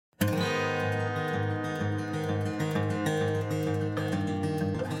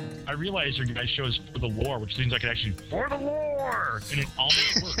I realize your guys' show is for the lore, which seems like it actually for the lore, and it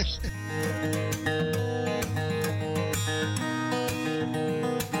almost works.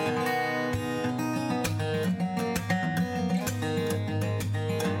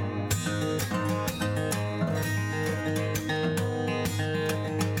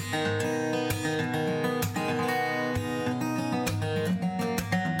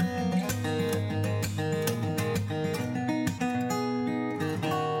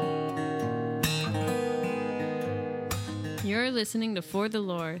 You're listening to For the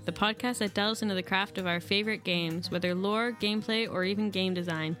Lore, the podcast that delves into the craft of our favorite games, whether lore, gameplay, or even game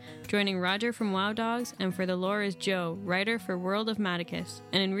design. Joining Roger from WoW Dogs, and For the Lore is Joe, writer for World of Maticus,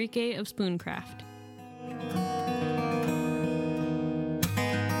 and Enrique of Spooncraft.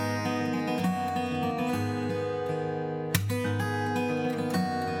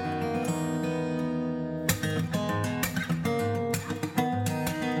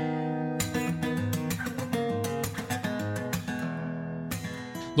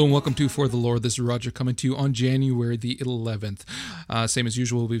 Hello and welcome to For the Lore. This is Roger coming to you on January the 11th. Same as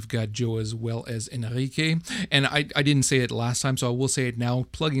usual, we've got Joe as well as Enrique. And I didn't say it last time, so I will say it now.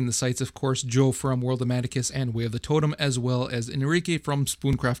 Plugging the sites, of course, Joe from World of Maticus and Way of the Totem, as well as Enrique from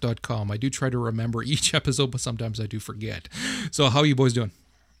Spooncraft.com. I do try to remember each episode, but sometimes I do forget. So how are you boys doing?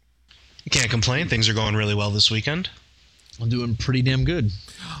 Can't complain. Things are going really well this weekend. I'm doing pretty damn good.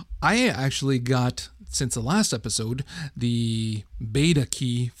 I actually got, since the last episode, the beta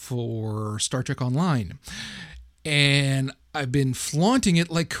key for Star Trek Online. And I've been flaunting it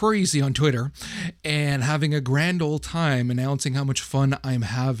like crazy on Twitter and having a grand old time announcing how much fun I'm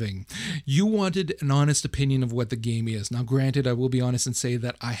having. You wanted an honest opinion of what the game is. Now, granted, I will be honest and say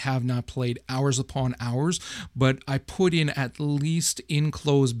that I have not played hours upon hours, but I put in at least in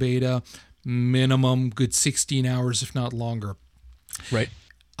closed beta, minimum good 16 hours, if not longer. Right.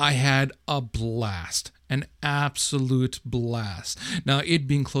 I had a blast, an absolute blast. Now, it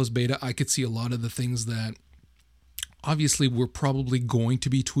being closed beta, I could see a lot of the things that obviously were probably going to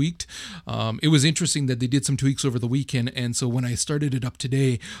be tweaked. It was interesting that they did some tweaks over the weekend, and so when I started it up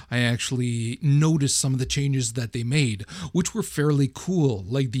today, I actually noticed some of the changes that they made, which were fairly cool.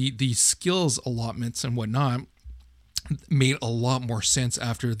 Like the skills allotments and whatnot made a lot more sense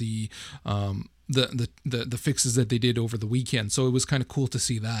after the fixes that they did over the weekend. So it was kind of cool to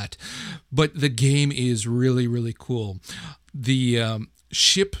see that. But the game is really, really cool. The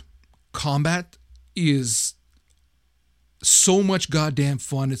ship combat is so much goddamn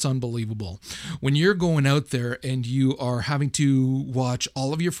fun. It's unbelievable. When you're going out there and you are having to watch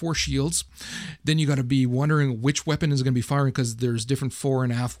all of your force shields, then you got to be wondering which weapon is going to be firing, because there's different fore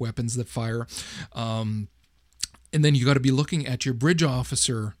and aft weapons that fire. And then you got to be looking at your bridge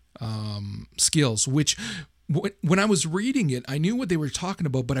officer skills, which when I was reading it, I knew what they were talking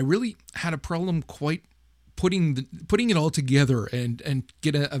about, but I really had a problem quite putting it all together and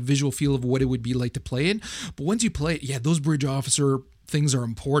get a visual feel of what it would be like to play it. But once you play it, yeah, those bridge officer things are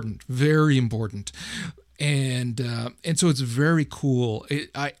important, very important. And so it's very cool.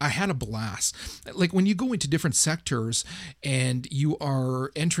 I had a blast. Like when you go into different sectors and you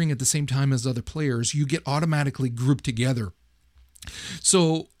are entering at the same time as other players, you get automatically grouped together.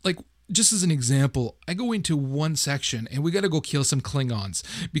 So, like, just as an example, I go into one section and we got to go kill some Klingons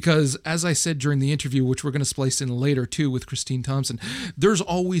because, as I said during the interview, which we're going to splice in later too with Christine Thompson, there's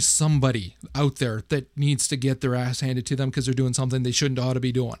always somebody out there that needs to get their ass handed to them because they're doing something they shouldn't ought to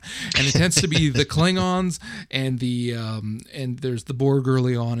be doing. And it tends to be the Klingons and and there's the Borg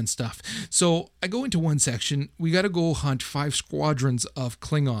early on and stuff. So I go into one section, we got to go hunt 5 squadrons of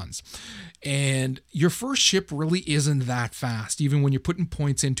Klingons. And your first ship really isn't that fast, even when you're putting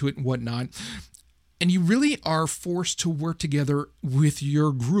points into it and whatnot. And you really are forced to work together with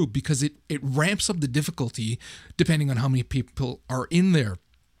your group because it ramps up the difficulty depending on how many people are in there.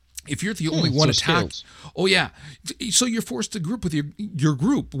 If you're the only one attacked, oh yeah, so you're forced to group with your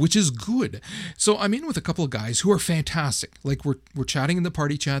group, which is good. So I'm in with a couple of guys who are fantastic. Like we're chatting in the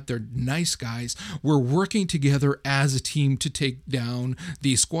party chat. They're nice guys. We're working together as a team to take down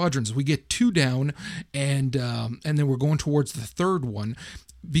these squadrons. We get 2 down, and then we're going towards the 3rd one.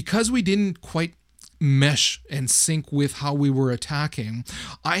 Because we didn't quite mesh and sync with how we were attacking,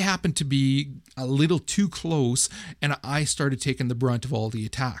 I happened to be a little too close and I started taking the brunt of all the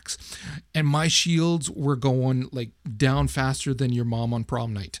attacks, and my shields were going like down faster than your mom on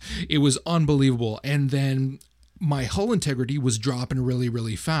prom night. It was unbelievable. And then my hull integrity was dropping really,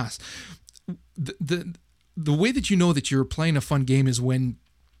 really fast. The way that you know that you're playing a fun game is when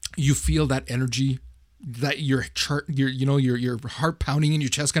you feel that energy that your heart pounding in your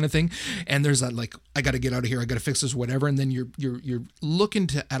chest kind of thing, and there's that like, I got to get out of here, I got to fix this, whatever, and then you're looking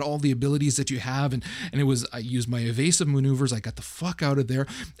at all the abilities that you have, and I used my evasive maneuvers, I got the fuck out of there,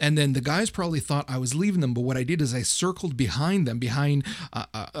 and then the guys probably thought I was leaving them, but what I did is I circled behind them, behind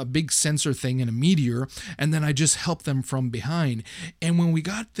a big sensor thing and a meteor, and then I just helped them from behind. And when we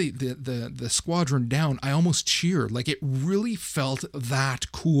got the squadron down, I almost cheered. Like, it really felt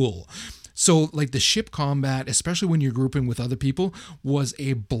that cool. So, like, the ship combat, especially when you're grouping with other people, was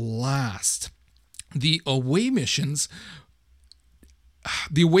a blast. The away missions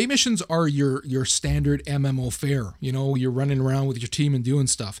are your standard MMO fare. You know, you're running around with your team and doing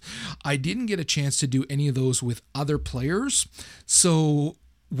stuff. I didn't get a chance to do any of those with other players. So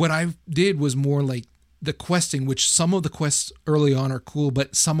what I did was more like the questing, which some of the quests early on are cool,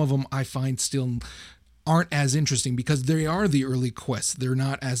 but some of them I find still aren't as interesting because they are the early quests. They're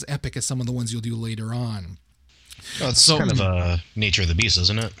not as epic as some of the ones you'll do later on. Oh, it's kind of a nature of the beast,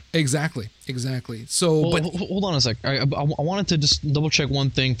 isn't it? Exactly. So, well, hold on a sec. I wanted to just double check one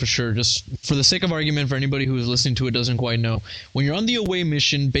thing for sure, just for the sake of argument, for anybody who is listening to it doesn't quite know. When you're on the away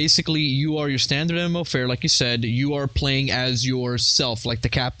mission, basically you are your standard MMO fare, like you said. You are playing as yourself, like the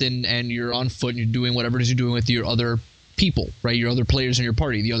captain, and you're on foot and you're doing whatever it is you're doing with your other people, right? Your other players in your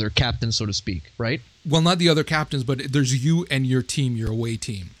party, the other captains, so to speak, right? Well, not the other captains, but there's you and your team, your away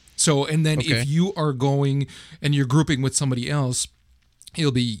team. So, and then if you are going and you're grouping with somebody else,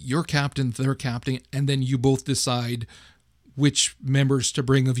 it'll be your captain, their captain, and then you both decide which members to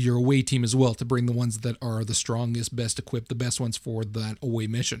bring of your away team as well, to bring the ones that are the strongest, best equipped, the best ones for that away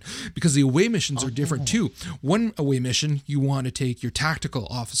mission. Because the away missions are different too. One away mission, you want to take your tactical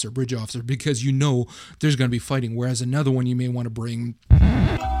officer, bridge officer, because you know there's going to be fighting, whereas another one you may want to bring...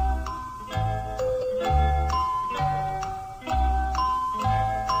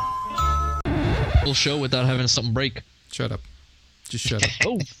 show without having something break. Shut up. Just shut up.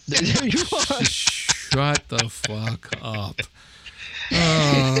 Oh, there you are. Shut the fuck up.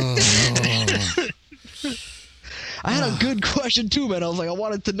 Oh. I had a good question too, man. I was like, I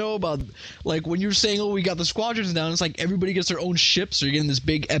wanted to know about, like, when you're saying, oh, we got the squadrons down, it's like everybody gets their own ships, so you're getting this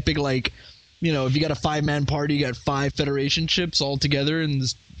big epic, like, you know, if you got a 5-man party, you got 5 Federation ships all together in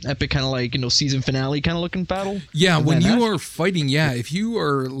this epic kind of like, you know, season finale kind of looking battle. Yeah, when you are fighting, if you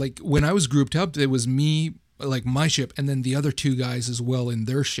are like, when I was grouped up, it was me, like my ship, and then the other 2 guys as well in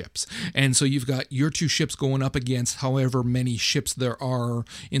their ships. And so you've got your 2 ships going up against however many ships there are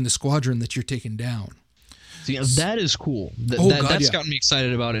in the squadron that you're taking down. See, that is cool. That's gotten me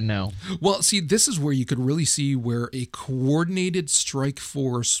excited about it now. Well, see, this is where you could really see where a coordinated strike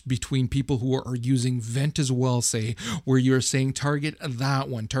force between people who are using Vent as well, say, where you're saying target that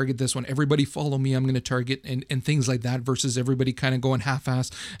one, target this one, everybody follow me, I'm going to target, and things like that, versus everybody kind of going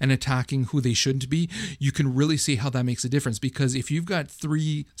half-assed and attacking who they shouldn't be. You can really see how that makes a difference, because if you've got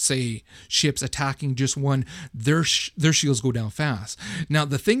 3, say, ships attacking just one, their shields go down fast. Now,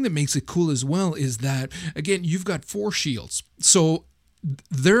 the thing that makes it cool as well is that, again, you've got 4 shields, so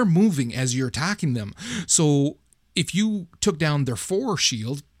they're moving as you're attacking them. So if you took down their 4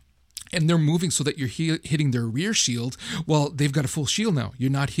 shield and they're moving so that you're hitting their rear shield, well, they've got a full shield now. You're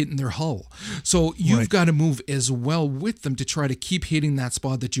not hitting their hull. So you've got to move as well with them to try to keep hitting that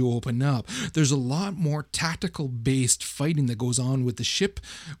spot that you open up. There's a lot more tactical-based fighting that goes on with the ship,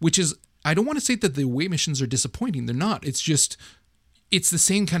 which is, I don't want to say that the away missions are disappointing. They're not. It's just, it's the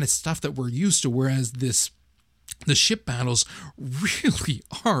same kind of stuff that we're used to, whereas the ship battles really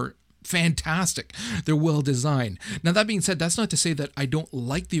are fantastic. They're well designed. Now, that being said, that's not to say that I don't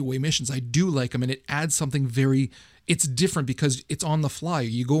like the away missions. I do like them, and it adds something it's different because it's on the fly.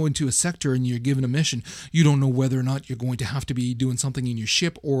 You go into a sector and you're given a mission. You don't know whether or not you're going to have to be doing something in your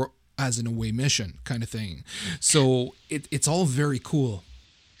ship or as an away mission kind of thing. So it's all very cool.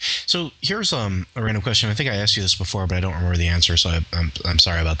 So here's a random question. I think I asked you this before, but I don't remember the answer, so I'm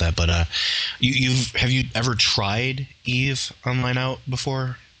sorry about that. But have you ever tried EVE Online Out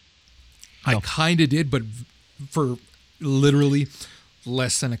before? I kind of did, but for literally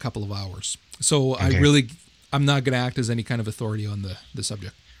less than a couple of hours. So okay. I'm not going to act as any kind of authority on the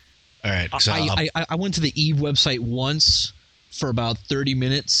subject. All right. So I went to the EVE website once for about 30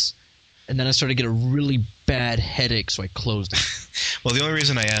 minutes, and then I started to get a really bad headache, so I closed it. Well, the only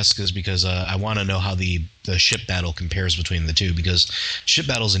reason I ask is because I want to know how the ship battle compares between the two, because ship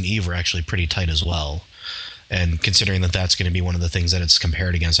battles in EVE are actually pretty tight as well. And considering that that's going to be one of the things that it's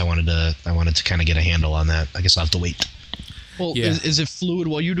compared against, I wanted to kind of get a handle on that. I guess I'll have to wait. Well, Yeah. is it fluid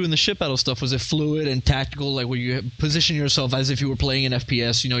while you're doing the ship battle stuff? Was it fluid and tactical, like where you position yourself as if you were playing an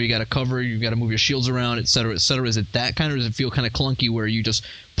FPS? You got to cover, you got to move your shields around, et cetera, et cetera. Is it that kind, or does it feel kind of clunky where you just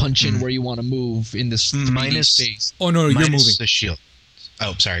punch in where you want to move in this 3D space? Oh no, you're Minus moving. the shield.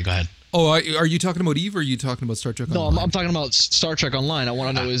 Oh, sorry. Go ahead. Oh, are you talking about Eve or are you talking about Star Trek No, Online? I'm talking about Star Trek Online. I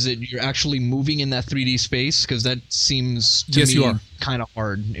want to know, is it you're actually moving in that 3D space? Because that seems to Yes, you me are. kind of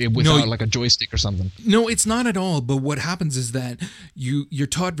hard without like a joystick or something. No, it's not at all. But what happens is that you're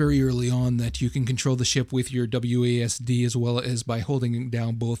taught very early on that you can control the ship with your WASD as well as by holding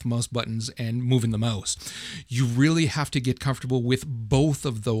down both mouse buttons and moving the mouse. You really have to get comfortable with both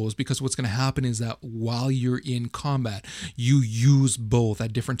of those, because what's going to happen is that while you're in combat, you use both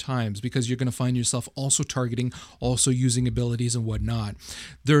at different times, because you're going to find yourself also targeting, also using abilities and whatnot.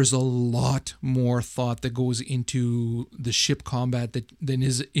 There's a lot more thought that goes into the ship combat than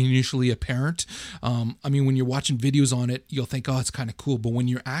is initially apparent. I mean, when you're watching videos on it, you'll think, oh, it's kind of cool. But when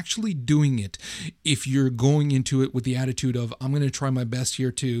you're actually doing it, if you're going into it with the attitude of, I'm going to try my best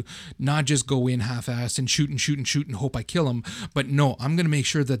here to not just go in half-assed and shoot and hope I kill them, but no, I'm going to make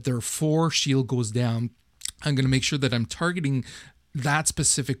sure that their 4 shield goes down. I'm going to make sure that I'm targeting that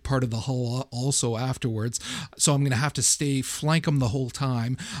specific part of the hull also afterwards. So I'm going to have to flank them the whole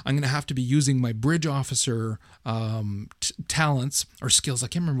time. I'm going to have to be using my bridge officer talents or skills. I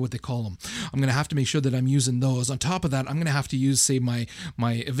can't remember what they call them. I'm going to have to make sure that I'm using those. On top of that, I'm going to have to use, say, my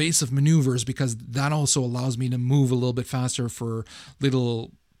evasive maneuvers, because that also allows me to move a little bit faster for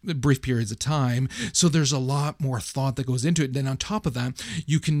little brief periods of time. So there's a lot more thought that goes into it. Then on top of that,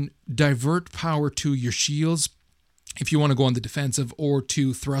 you can divert power to your shields if you want to go on the defensive, or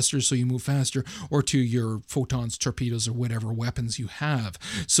to thrusters so you move faster, or to your photons, torpedoes, or whatever weapons you have.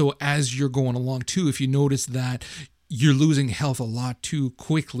 So as you're going along too, if you notice that you're losing health a lot too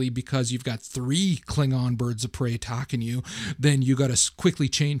quickly because you've got 3 Klingon birds of prey attacking you, then you got to quickly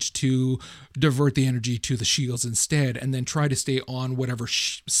change to divert the energy to the shields instead, and then try to stay on whatever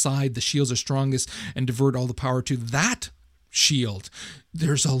side the shields are strongest and divert all the power to that shield.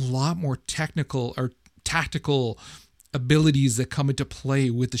 There's a lot more technical or tactical abilities that come into play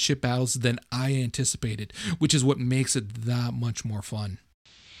with the ship battles than I anticipated, which is what makes it that much more fun.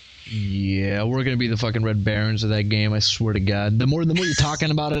 Yeah, we're gonna be the fucking Red Barons of that game. I swear to God. The more you're talking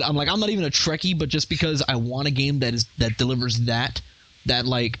about it, I'm like, I'm not even a Trekkie, but just because I want a game that delivers that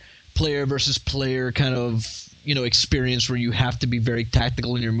like player versus player kind of experience where you have to be very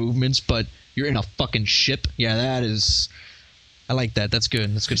tactical in your movements, but you're in a fucking ship. Yeah, that is. I like that. That's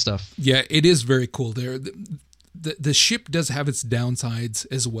good. That's good stuff. Yeah, it is very cool. The ship does have its downsides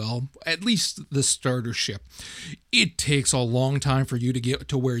as well, at least the starter ship. It takes a long time for you to get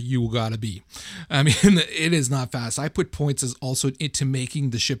to where you gotta be. I mean, it is not fast. I put points as also into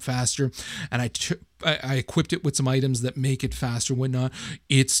making the ship faster, and I equipped it with some items that make it faster and whatnot.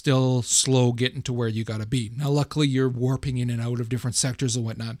 It's still slow getting to where you gotta be. Now, luckily, you're warping in and out of different sectors and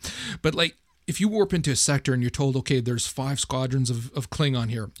whatnot, but like, if you warp into a sector and you're told, okay, there's 5 squadrons of Klingon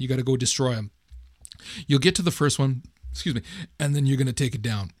here, you got to go destroy them. You'll get to the first one, and then you're going to take it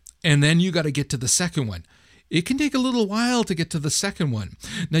down. And then you got to get to the second one. It can take a little while to get to the second one.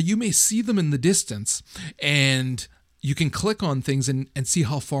 Now, you may see them in the distance, and you can click on things and see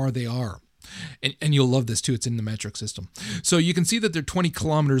how far they are. And you'll love this too. It's in the metric system. So you can see that they're 20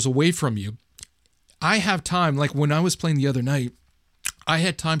 kilometers away from you. I have time, like when I was playing the other night, I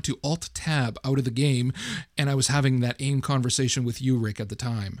had time to Alt-Tab out of the game, and I was having that AIM conversation with you, Rick, at the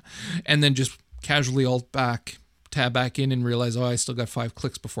time. And then just casually Alt-Tab back in and realize, oh, I still got 5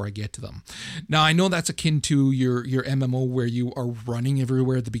 clicks before I get to them. Now, I know that's akin to your MMO where you are running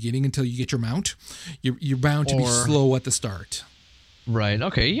everywhere at the beginning until you get your mount. You're bound to be slow at the start. Right.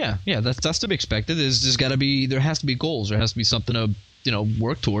 Okay. Yeah. That's to be expected. There has to be goals. There has to be something to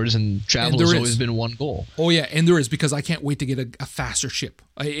work towards, and travel has always been one goal. Oh yeah, and there is, because I can't wait to get a faster ship.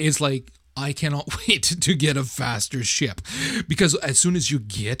 It's like, I cannot wait to get a faster ship, because as soon as you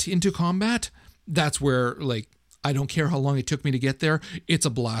get into combat, that's where, like, I don't care how long it took me to get there. It's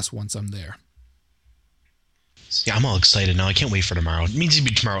a blast once I'm there. Yeah, I'm all excited now. I can't wait for tomorrow. It means it'll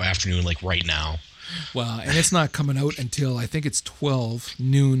be tomorrow afternoon, like right now. Well, and it's not coming out until I think it's 12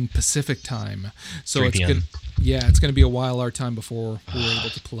 noon Pacific time. So it's going to be a while our time before we're able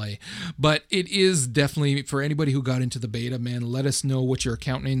to play. But it is definitely, for anybody who got into the beta, man, let us know what your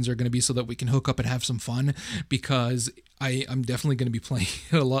account names are going to be so that we can hook up and have some fun, because I'm definitely going to be playing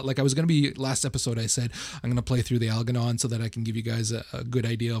it a lot. Like I was going to be, last episode I said I'm going to play through the Algernon so that I can give you guys a good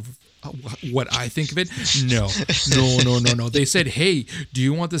idea of what I think of it. No. They said, hey, do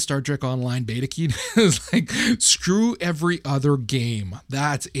you want the Star Trek Online beta key? It's like, screw every other game.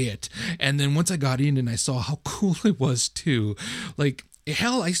 That's it. And then once I got in and I saw how cool it was too. Like,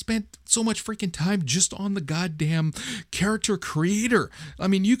 hell, I spent so much freaking time just on the goddamn character creator. I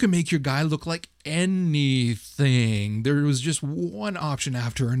mean, you can make your guy look like anything. There was just one option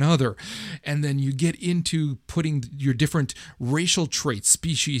after another. And then you get into putting your different racial traits,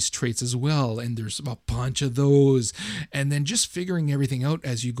 species traits as well. And there's a bunch of those. And then just figuring everything out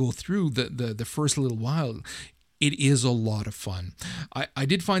as you go through the first little while. It is a lot of fun. I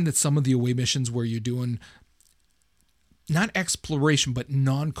did find that some of the away missions where you're doing not exploration, but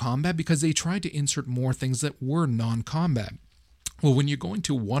non-combat, because they tried to insert more things that were non-combat. Well, when you're going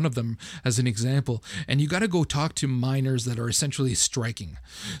to one of them, as an example, and you got to go talk to miners that are essentially striking.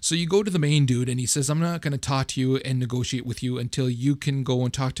 So you go to the main dude and he says, I'm not going to talk to you and negotiate with you until you can go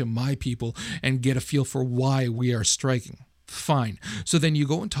and talk to my people and get a feel for why we are striking. Fine. So then you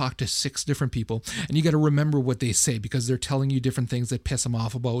go and talk to 6 different people, and you got to remember what they say, because they're telling you different things that piss them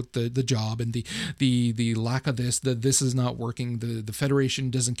off about the job and the lack of this, that this is not working, the Federation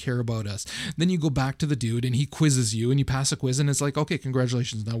doesn't care about us. Then you go back to the dude and he quizzes you and you pass a quiz and it's like, okay,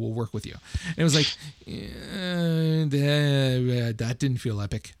 congratulations, now we'll work with you. And it was like, that didn't feel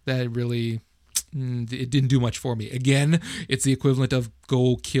epic. That really, it didn't do much for me. Again, it's the equivalent of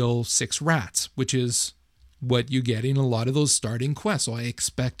go kill 6 rats, which is what you get in a lot of those starting quests. So I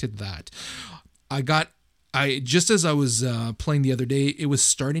expected that. I just as I was playing the other day, it was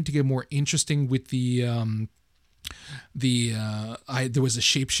starting to get more interesting with there was a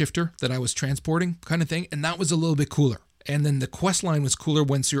shapeshifter that I was transporting kind of thing, and that was a little bit cooler. And then the quest line was cooler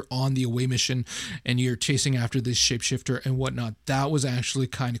once you're on the away mission and you're chasing after this shapeshifter and whatnot. That was actually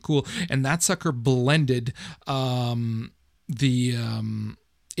kind of cool. And that sucker blended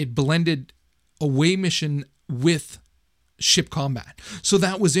it blended away mission with ship combat. So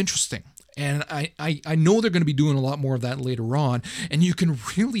that was interesting. And I know they're going to be doing a lot more of that later on. And you can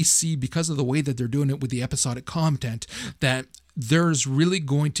really see, because of the way that they're doing it with the episodic content, that there's really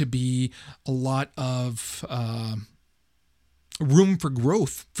going to be a lot of room for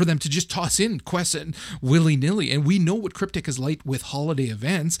growth for them to just toss in quests and willy-nilly. And we know what Cryptic is like with holiday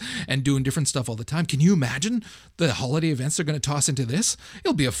events and doing different stuff all the time. Can you imagine the holiday events they're going to toss into this?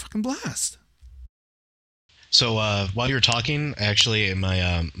 It'll be a fucking blast. So while you were talking, actually,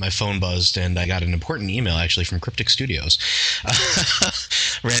 my phone buzzed, and I got an important email, actually, from Cryptic Studios.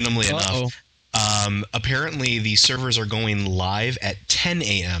 Randomly enough. Apparently, the servers are going live at 10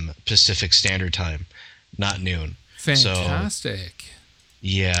 a.m. Pacific Standard Time, not noon. Fantastic. So,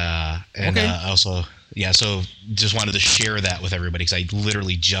 yeah. And okay. so just wanted to share that with everybody, because I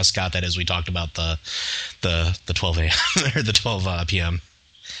literally just got that as we talked about the 12 a.m. or the 12 p.m.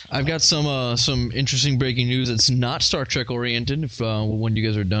 I've got some interesting breaking news. It's not Star Trek oriented. When you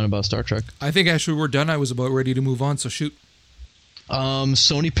guys are done about Star Trek, I think actually we're done. I was about ready to move on, so shoot.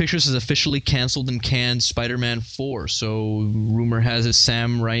 Sony Pictures has officially canceled and canned Spider-Man 4. So rumor has it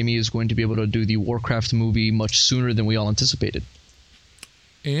Sam Raimi is going to be able to do the Warcraft movie much sooner than we all anticipated.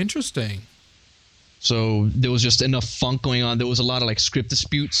 Interesting. So there was just enough funk going on. There was a lot of like script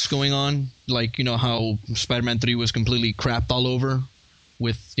disputes going on, like, you know how Spider-Man 3 was completely crapped all over,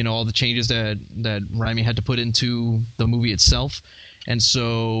 with, you know, all the changes that Raimi had to put into the movie itself. And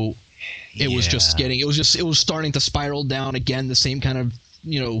so it was starting to spiral down again, the same kind of,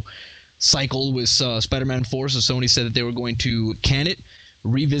 you know, cycle with Spider-Man 4. So Sony said that they were going to can it,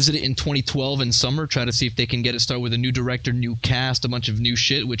 revisit it in 2012 in summer, try to see if they can get it started with a new director, new cast, a bunch of new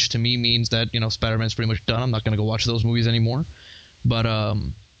shit, which to me means that, you know, Spider-Man's pretty much done. I'm not going to go watch those movies anymore. But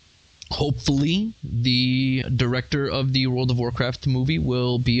hopefully the director of the World of Warcraft movie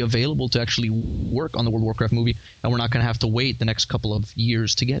will be available to actually work on the World of Warcraft movie, and we're not going to have to wait the next couple of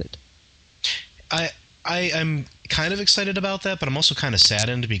years to get it. I'm kind of excited about that, but I'm also kind of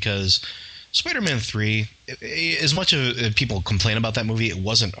saddened, because Spider-Man 3, as much as people complain about that movie, it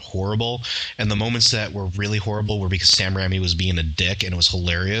wasn't horrible. And the moments that were really horrible were because Sam Raimi was being a dick, and it was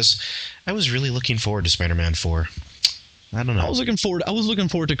hilarious. I was really looking forward to Spider-Man 4. I don't know. I was looking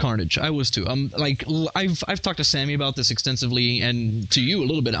forward to Carnage. I was too. Like, I've talked to Sammy about this extensively, and to you a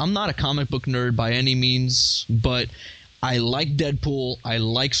little bit. I'm not a comic book nerd by any means, but I like Deadpool. I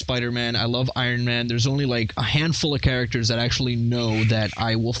like Spider-Man. I love Iron Man. There's only like a handful of characters that I actually know that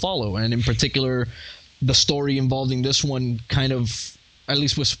I will follow, and in particular, the story involving this one kind of, at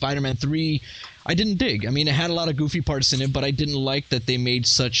least with Spider-Man 3, I didn't dig. I mean, it had a lot of goofy parts in it, but I didn't like that they made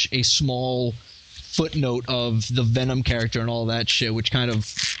such a small footnote of the Venom character and all that shit, which kind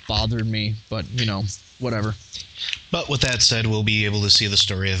of bothered me, but, you know, whatever. But with that said, we'll be able to see the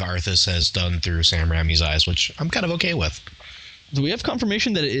story of Arthas as done through Sam Raimi's eyes, which I'm kind of okay with. Do we have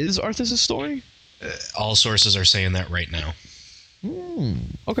confirmation that it is Arthas' story? All sources are saying that right now.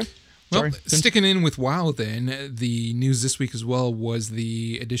 Okay. Well, Sorry. sticking in with WoW then, the news this week as well was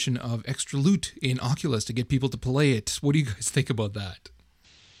the addition of extra loot in Oculus to get people to play it. What do you guys think about that?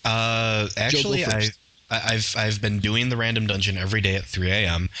 Actually, Joe, go first. I've been doing the random dungeon every day at 3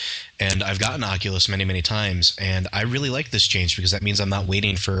 a.m. and I've gotten Oculus many times, and I really like this change because that means I'm not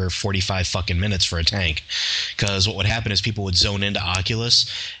waiting for 45 fucking minutes for a tank. Because what would happen is people would zone into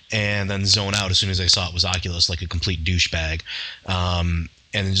Oculus and then zone out as soon as they saw it was Oculus, like a complete douchebag.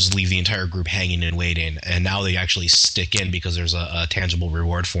 And then just leave the entire group hanging and waiting. And now they actually stick in because there's a tangible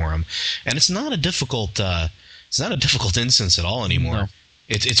reward for them. And it's not a difficult instance at all anymore. No.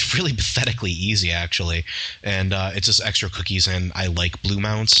 It's really pathetically easy, actually, and it's just extra cookies, and I like blue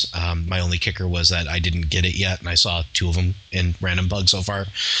mounts. My only kicker was that I didn't get it yet, and I saw 2 of them in random bugs so far.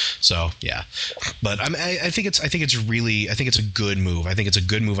 So yeah, but I think it's a good move. I think it's a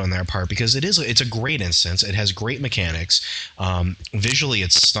good move on their part because it's a great instance. It has great mechanics. Visually,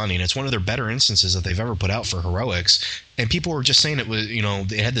 it's stunning. It's one of their better instances that they've ever put out for heroics. And people were just saying it was,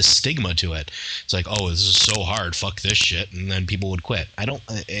 it had this stigma to it. It's like, oh, this is so hard. Fuck this shit. And then people would quit. I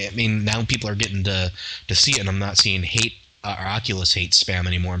mean, now people are getting to see it, and I'm not seeing hate or Oculus hate spam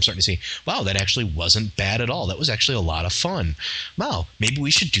anymore. I'm starting to see, wow, that actually wasn't bad at all. That was actually a lot of fun. Wow, maybe we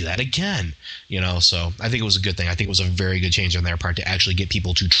should do that again. So I think it was a good thing. I think it was a very good change on their part to actually get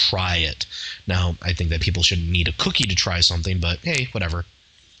people to try it. Now, I think that people shouldn't need a cookie to try something, but hey, whatever.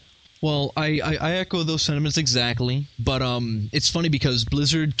 Well, I echo those sentiments exactly, but it's funny because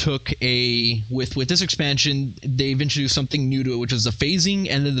Blizzard took with this expansion, they've introduced something new to it, which is the phasing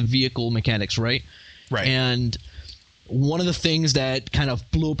and then the vehicle mechanics, right? Right. And one of the things that kind of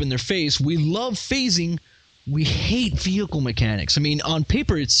blew up in their face, we love phasing, we hate vehicle mechanics. I mean, on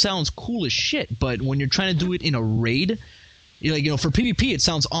paper it sounds cool as shit, but when you're trying to do it in a raid, for PvP it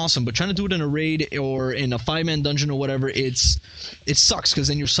sounds awesome, but trying to do it in a raid or in a 5-man dungeon or whatever, it sucks because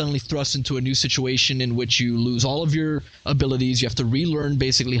then you're suddenly thrust into a new situation in which you lose all of your abilities. You have to relearn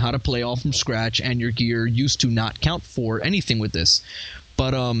basically how to play all from scratch, and your gear used to not count for anything with this.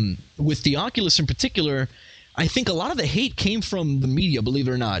 But with the Oculus in particular, I think a lot of the hate came from the media, believe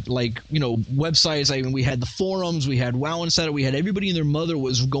it or not. Like, websites, we had the forums, we had WoW Insider, we had everybody and their mother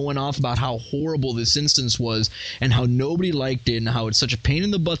was going off about how horrible this instance was and how nobody liked it and how it's such a pain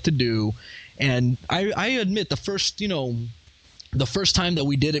in the butt to do. And I admit the first time that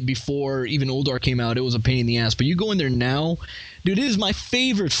we did it before even Oldar came out, it was a pain in the ass. But you go in there now, dude, it is my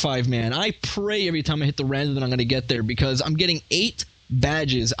favorite 5-man. I pray every time I hit the random that I'm going to get there because I'm getting 8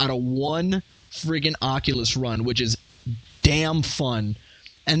 badges out of one friggin' Oculus run, which is damn fun.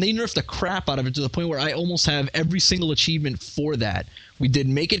 And they nerfed the crap out of it to the point where I almost have every single achievement for that. We did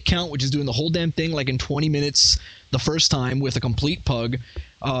Make It Count, which is doing the whole damn thing like in 20 minutes the first time with a complete pug.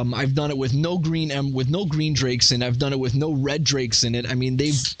 I've done it with no green drakes in it. I've done it with no red drakes in it. I mean,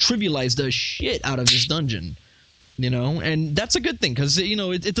 they've trivialized the shit out of this dungeon. And that's a good thing because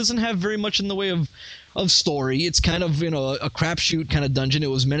it doesn't have very much in the way of story. It's kind of a crapshoot kind of dungeon. It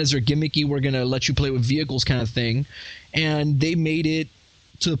was meant as a gimmicky, we're gonna let you play with vehicles kind of thing, and they made it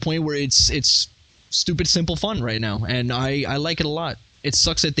to the point where it's stupid simple fun right now, and I like it a lot. It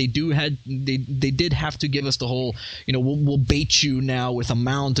sucks that they did have to give us the whole we'll bait you now with a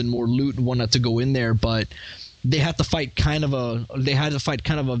mount and more loot and whatnot to go in there, but they had to fight kind of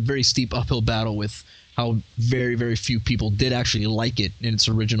a very steep uphill battle with how very, very few people did actually like it in its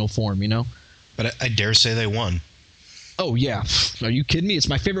original form, But I dare say they won. Oh, yeah. Are you kidding me? It's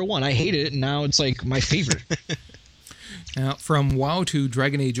my favorite one. I hate it, and now it's like my favorite. Now, from WoW to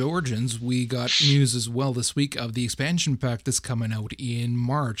Dragon Age Origins, we got news as well this week of the expansion pack that's coming out in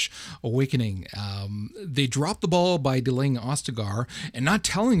March, Awakening. They dropped the ball by delaying Ostagar and not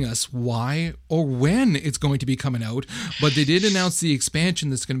telling us why or when it's going to be coming out, but they did announce the expansion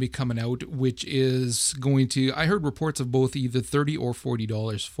that's going to be coming out, which is going to, I heard reports of both either $30 or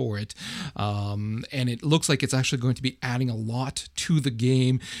 $40 for it, and it looks like it's actually going to be adding a lot to the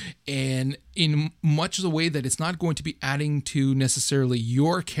game, and in much of the way that it's not going to be adding to necessarily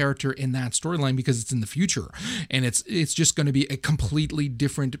your character in that storyline because it's in the future, and it's just going to be a completely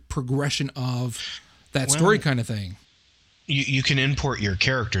different progression of that story kind of thing. You can import your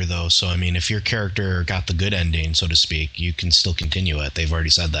character though, so I mean, if your character got the good ending, so to speak, you can still continue it. They've already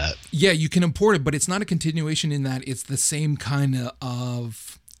said that. Yeah, you can import it, but it's not a continuation in that it's the same kind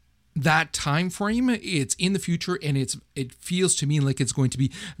of that time frame. It's in the future, and it feels to me like it's going to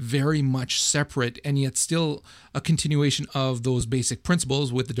be very much separate, and yet still a continuation of those basic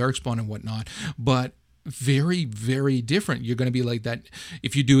principles with the Darkspawn and whatnot, but very, very different. You're going to be like that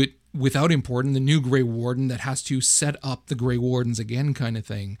if you do it without importing the new Grey Warden that has to set up the Grey Wardens again kind of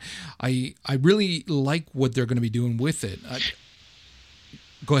thing. I really like what they're going to be doing with it.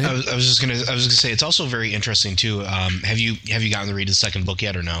 Go ahead. I was gonna say it's also very interesting too. Have you gotten to read the second book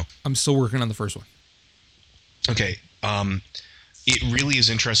yet or no? I'm still working on the first one. Okay. It really is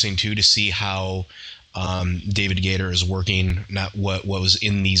interesting too to see how David Gator is working not what was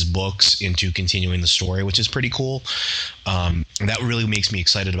in these books into continuing the story, which is pretty cool. And that really makes me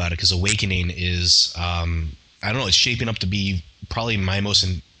excited about it because Awakening is I don't know, it's shaping up to be probably my most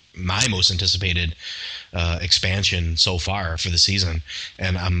anticipated expansion so far for the season,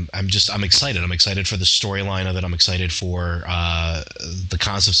 and I'm excited. I'm excited for the storyline of it. I'm excited for the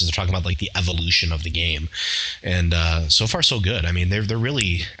concepts that they're talking about, like the evolution of the game, and so far so good. I mean, they're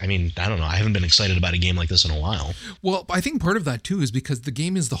really. I mean, I don't know. I haven't been excited about a game like this in a while. Well, I think part of that too is because the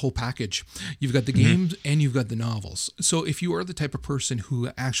game is the whole package. You've got the games and you've got the novels. So if you are the type of person who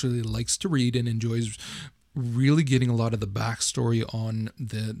actually likes to read and enjoys really getting a lot of the backstory on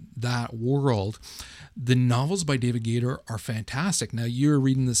that world, the novels by David Gator are fantastic. Now you're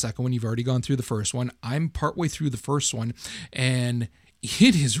reading the second one, you've already gone through the first one. I'm partway through the first one, and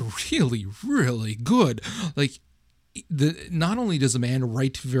it is really, really good. Like, not only does the man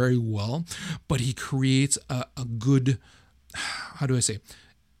write very well, but he creates a good, how do I say,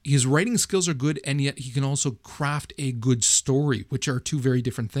 his writing skills are good, and yet he can also craft a good story, which are two very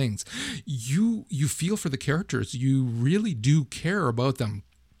different things. You feel for the characters. You really do care about them.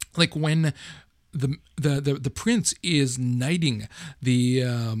 Like when the prince is knighting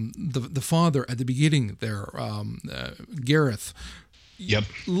the father at the beginning there, Gareth. Yep.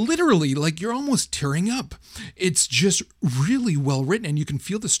 Literally, like, you're almost tearing up. It's just really well written, and you can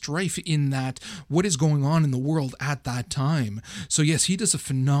feel the strife in that, what is going on in the world at that time. So yes, he does a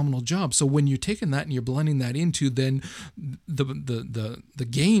phenomenal job. So when you're taking that and you're blending that into then the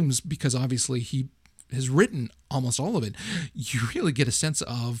games, because obviously he has written almost all of it, you really get a sense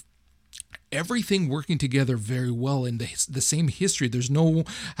of everything working together very well in the same history. There's no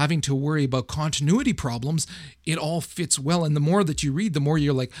having to worry about continuity problems. It all fits well. And the more that you read, the more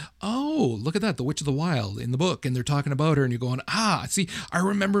you're like, oh, look at that, the Witch of the Wild in the book. And they're talking about her and you're going, see, I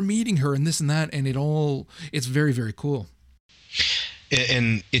remember meeting her and this and that. And it's very, very cool.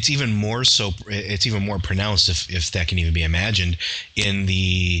 And it's even more pronounced, if that can even be imagined, in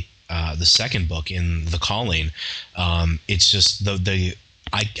the second book, in The Calling. It's just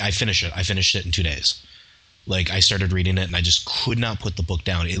I finished it. I finished it in 2 days. Like, I started reading it and I just could not put the book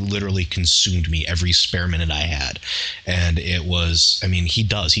down. It literally consumed me every spare minute I had. And it was, I mean,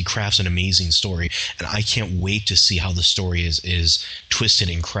 he crafts an amazing story. And I can't wait to see how the story is twisted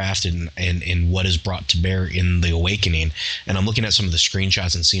and crafted and what is brought to bear in The Awakening. And I'm looking at some of the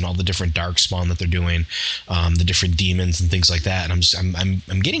screenshots and seeing all the different darkspawn that they're doing, the different demons and things like that. And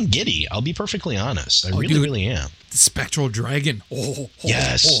I'm getting giddy. I'll be perfectly honest. I really am. The spectral dragon.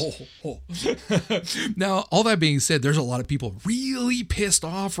 Yes. Now, all that being said, there's a lot of people really pissed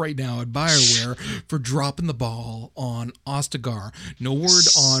off right now at BioWare for dropping the ball on Ostagar. No word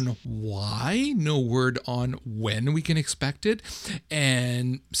on why, no word on when we can expect it,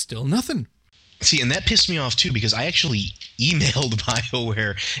 and still nothing. See, and that pissed me off too, because I actually emailed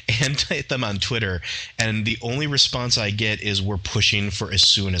BioWare and hit them on Twitter, and the only response I get is, we're pushing for as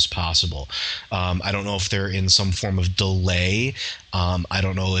soon as possible. I don't know if they're in some form of delay. I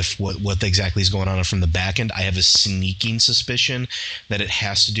don't know if what exactly is going on from the back end. I have a sneaking suspicion that it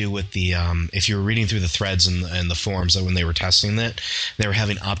has to do with the if you were reading through the threads and the forums, that when they were testing it, they were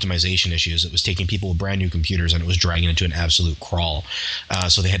having optimization issues. It was taking people with brand new computers and it was dragging it to an absolute crawl.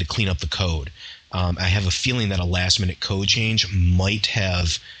 So they had to clean up the code. I have a feeling that a last-minute code change might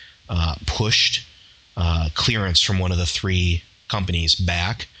have pushed clearance from one of the three companies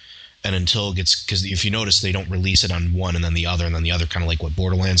back, and until it gets, because if you notice, they don't release it on one and then the other, kind of like what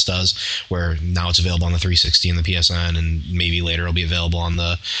Borderlands does, where now it's available on the 360 and the PSN, and maybe later it'll be available on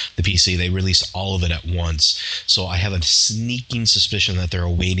the PC. They release all of it at once. So I have a sneaking suspicion that they're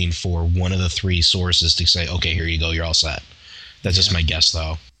waiting for one of the three sources to say, okay, here you go, you're all set. That's just my guess,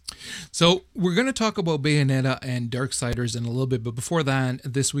 though. So we're going to talk about Bayonetta and Darksiders in a little bit, but before that,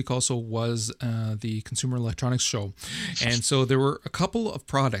 this week also was the Consumer Electronics Show, and so there were a couple of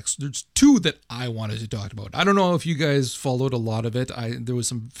products. There's two that I wanted to talk about. I don't know if you guys followed a lot of it. There was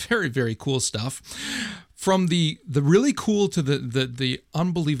some very, very cool stuff. From the really cool to the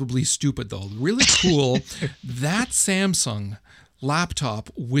unbelievably stupid, though. Really cool, that Samsung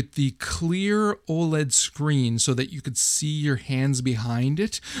laptop with the clear OLED screen so that you could see your hands behind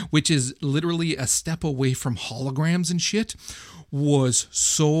it, which is literally a step away from holograms and shit, was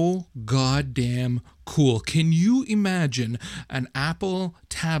so goddamn cool. Can you imagine an Apple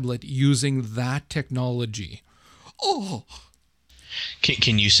tablet using that technology? Oh.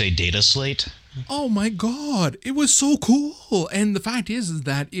 Can you say data slate? Oh my God, it was so cool. And the fact is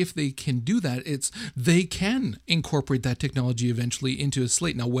that if they can do that, they can incorporate that technology eventually into a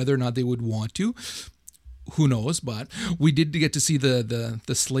slate. Now, whether or not they would want to, who knows, but we did get to see the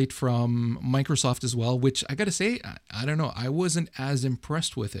slate from Microsoft as well, which I got to say, I don't know, I wasn't as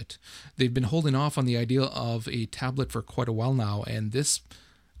impressed with it. They've been holding off on the idea of a tablet for quite a while now, and this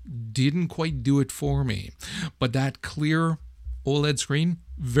didn't quite do it for me. But that clear OLED screen,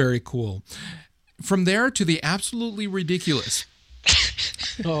 very cool. From there to the absolutely ridiculous.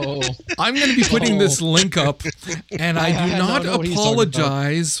 Oh, I'm going to be putting this link up, and I do not know what he's talking about.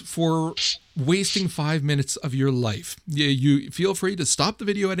 apologize for wasting 5 minutes of your life. You feel free to stop the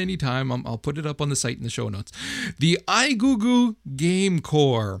video at any time. I'll put it up on the site in the show notes. The iGugu Game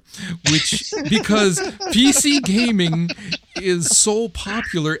Core, which, because PC gaming is so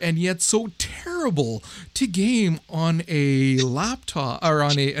popular and yet so terrible to game on a laptop or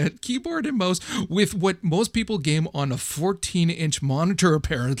on a keyboard and mouse with what most people game on a 14-inch monitor,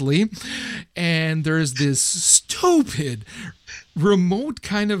 apparently. And there's this stupid remote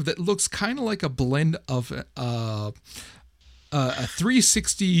that looks kind of like a blend of a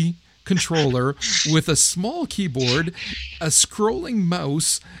 360 controller with a small keyboard, a scrolling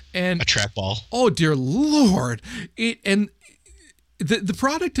mouse, and a trackball. Oh dear Lord! The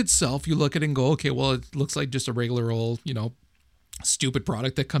product itself, you look at it and go, okay, well, it looks like just a regular old, stupid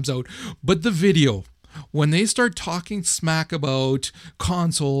product that comes out. But the video, when they start talking smack about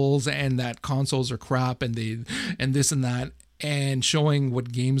consoles and that consoles are crap and this and that, and showing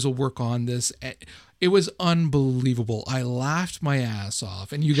what games will work on this, it was unbelievable. I laughed my ass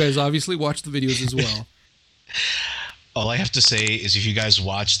off, and you guys obviously watched the videos as well. All I have to say is, if you guys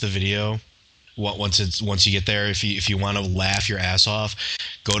watch the video, once you get there, if you want to laugh your ass off,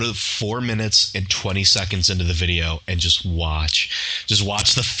 go to 4 minutes and 20 seconds into the video and just watch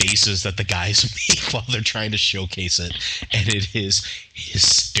the faces that the guys make while they're trying to showcase it, and it is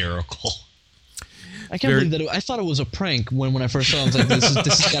hysterical. I can't believe that. I thought it was a prank when I first saw it. I was like,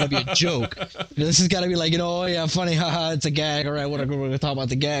 this has got to be a joke. This has got to be like, oh yeah, funny, haha, it's a gag. All right, we're going to talk about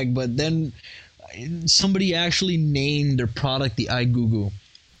the gag. But then somebody actually named their product the iGugu.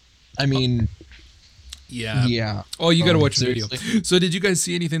 I mean, yeah. Oh, you got to watch the seriously. video. So, did you guys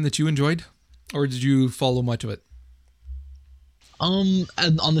see anything that you enjoyed, or did you follow much of it? On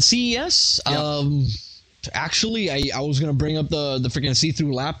the CES, actually, I was going to bring up the freaking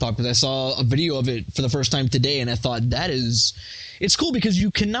see-through laptop because I saw a video of it for the first time today, and I thought it's cool because you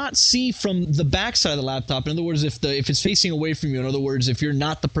cannot see from the back side of the laptop. In other words, if it's facing away from you, in other words, if you're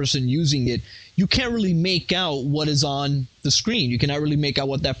not the person using it, you can't really make out what is on the screen. You cannot really make out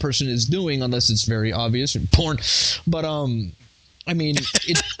what that person is doing unless it's very obvious and porn. But I mean,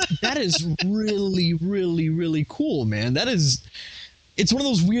 that is really, really, really cool, man. It's one of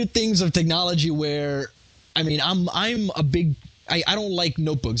those weird things of technology where, I mean, I'm a big. I don't like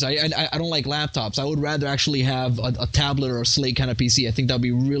notebooks. I don't like laptops. I would rather actually have a tablet or a slate kind of PC. I think that'd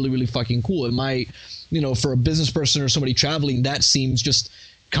be really, really fucking cool. It might, for a business person or somebody traveling, that seems just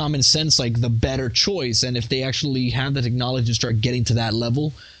common sense, like the better choice. And if they actually have the technology to start getting to that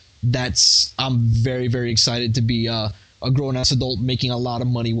level, I'm very, very excited to be a grown-ass adult making a lot of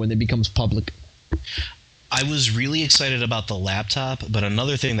money when it becomes public. I was really excited about the laptop, but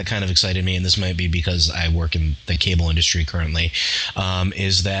another thing that kind of excited me, and this might be because I work in the cable industry currently,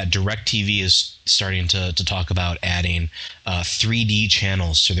 is that DirecTV is starting to talk about adding 3D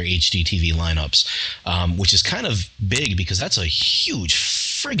channels to their HD TV lineups, which is kind of big because that's a huge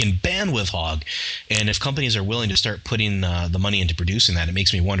friggin' bandwidth hog. And if companies are willing to start putting the money into producing that, it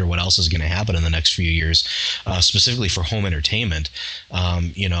makes me wonder what else is going to happen in the next few years, specifically for home entertainment.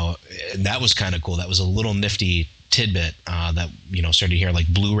 That was kind of cool. That was a little nifty tidbit that started here, like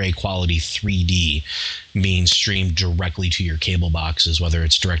Blu-ray quality 3D being streamed directly to your cable boxes, whether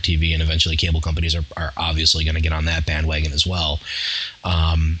it's DirecTV, and eventually cable companies are obviously going to get on that bandwagon as well.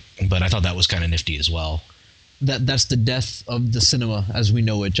 But I thought that was kind of nifty as well. That's the death of the cinema as we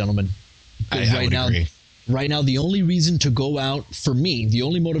know it, gentlemen. I would agree. Right now, the only reason to go out, for me, the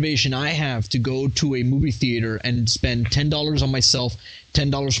only motivation I have to go to a movie theater and spend $10 on myself,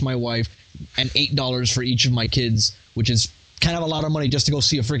 $10 for my wife, and $8 for each of my kids, which is kind of a lot of money just to go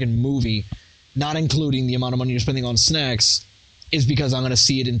see a freaking movie, not including the amount of money you're spending on snacks, is because I'm going to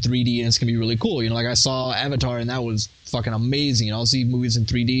see it in 3D and it's going to be really cool. Like I saw Avatar and that was fucking amazing. I'll see movies in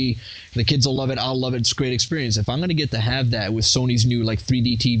 3D. The kids will love it. I'll love it. It's a great experience. If I'm going to get to have that with Sony's new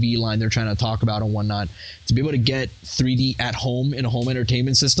 3D TV line they're trying to talk about and whatnot, to be able to get 3D at home in a home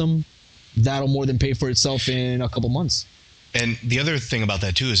entertainment system, that'll more than pay for itself in a couple months. And the other thing about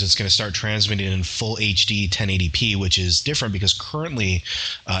that too is it's going to start transmitting in full HD 1080p, which is different because currently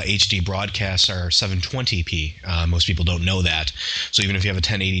HD broadcasts are 720p. Most people don't know that. So even if you have a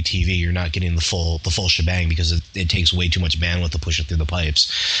 1080 TV, you're not getting the full shebang because it takes way too much bandwidth to push it through the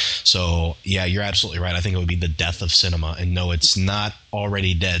pipes. So yeah, you're absolutely right. I think it would be the death of cinema. And no, it's not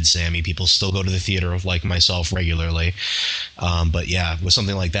already dead, Sammy. People still go to the theater like myself regularly. But yeah, with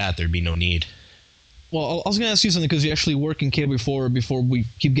something like that, there'd be no need. Well, I was going to ask you something because you actually work in cable before we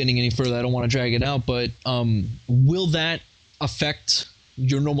keep getting any further. I don't want to drag it out, but will that affect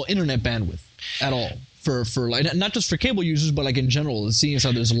your normal internet bandwidth at all for like not just for cable users, but like in general? Seeing as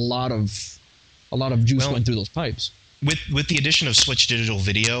how there's a lot of juice going through those pipes. With the addition of Switch Digital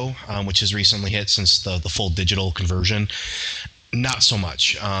Video, which has recently hit since the full digital conversion. Not so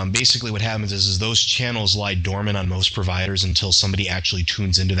much. Basically, what happens is those channels lie dormant on most providers until somebody actually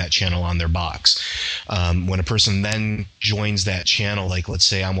tunes into that channel on their box. When a person then joins that channel, like let's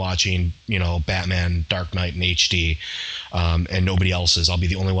say I'm watching, Batman Dark Knight in HD, and nobody else is, I'll be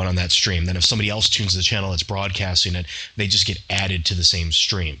the only one on that stream. Then if somebody else tunes the channel that's broadcasting it, they just get added to the same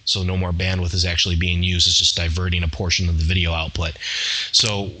stream. So no more bandwidth is actually being used. It's just diverting a portion of the video output.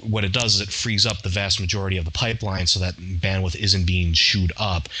 So what it does is it frees up the vast majority of the pipeline so that bandwidth isn't being chewed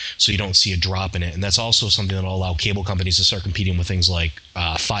up, so you don't see a drop in it. And that's also something that will allow cable companies to start competing with things like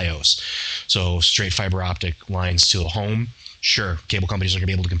Fios, so straight fiber optic lines to a home. Sure, cable companies are going to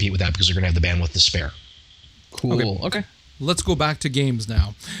be able to compete with that because they're going to have the bandwidth to spare. Cool. Okay. Let's go back to games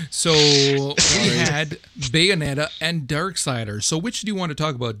now. So we had Bayonetta and Darksiders. So which do you want to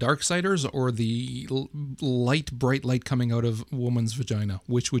talk about, Darksiders or the bright light coming out of woman's vagina?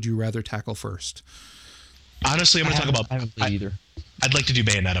 Which would you rather tackle first? Honestly, I'm going to talk about... I haven't played either. I'd like to do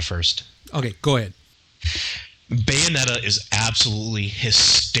Bayonetta first. Okay, go ahead. Bayonetta is absolutely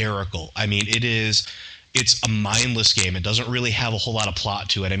hysterical. I mean, it's a mindless game. It doesn't really have a whole lot of plot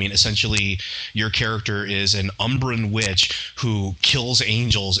to it. I mean, essentially, your character is an Umbran witch who kills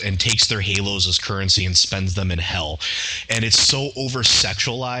angels and takes their halos as currency and spends them in hell. And it's so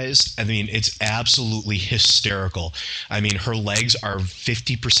over-sexualized. I mean, it's absolutely hysterical. I mean, her legs are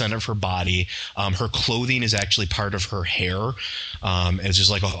 50% of her body. Her clothing is actually part of her hair. It's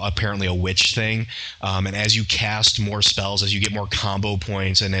just like apparently a witch thing. And as you cast more spells, as you get more combo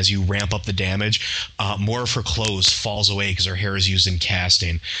points, and as you ramp up the damage, more of her clothes falls away because her hair is used in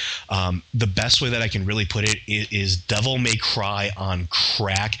casting. The best way that I can really put it is Devil May Cry on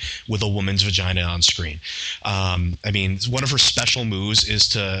crack with a woman's vagina on screen. I mean, one of her special moves is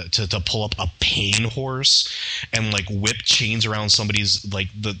to pull up a pain horse and like whip chains around somebody's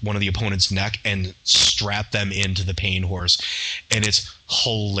one of the opponent's neck and strap them into the pain horse, and it's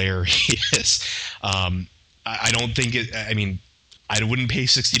hilarious. I don't think it. I mean, I wouldn't pay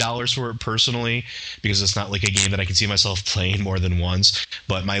 $60 for it personally because it's not like a game that I can see myself playing more than once.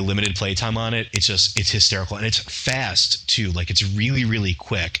 But my limited playtime on it, it's hysterical, and it's fast too. Like it's really, really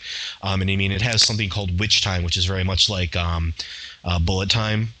quick. And I mean, it has something called Witch Time, which is very much like bullet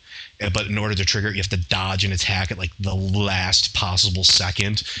time. But in order to trigger it, you have to dodge and attack at like the last possible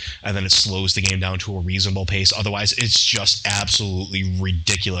second, and then it slows the game down to a reasonable pace. Otherwise, it's just absolutely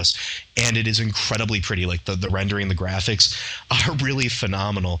ridiculous. And it is incredibly pretty. Like the rendering, the graphics are really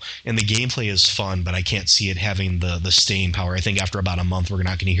phenomenal. And the gameplay is fun, but I can't see it having the staying power. I think after about a month, we're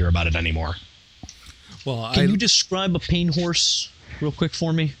not going to hear about it anymore. Well, Can you describe a pain horse real quick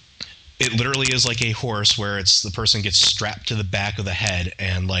for me? It literally is like a horse where it's the person gets strapped to the back of the head,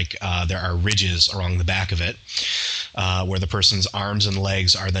 and there are ridges along the back of it where the person's arms and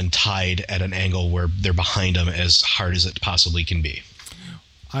legs are then tied at an angle where they're behind them as hard as it possibly can be.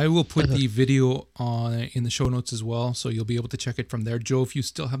 I will put the video in the show notes as well, so you'll be able to check it from there. Joe, if you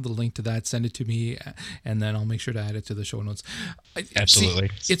still have the link to that, send it to me, and then I'll make sure to add it to the show notes. Absolutely.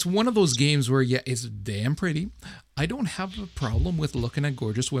 See, it's one of those games where, yeah, it's damn pretty. I don't have a problem with looking at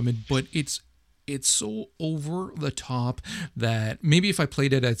gorgeous women, but it's so over the top that maybe if I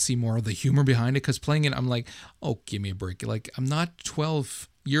played it, I'd see more of the humor behind it, because playing it, I'm like, oh, give me a break. Like, I'm not 12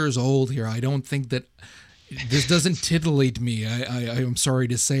 years old here. I don't think that... This doesn't titillate me, I'm sorry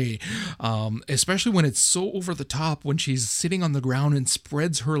to say, especially when it's so over the top, when she's sitting on the ground and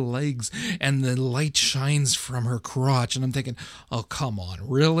spreads her legs and the light shines from her crotch, and I'm thinking, oh, come on,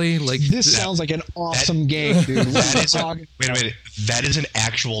 really? Like this sounds like an awesome game, dude. Wait a minute. That is an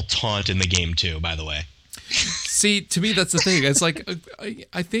actual taunt in the game too, by the way. See, to me, that's the thing. It's like,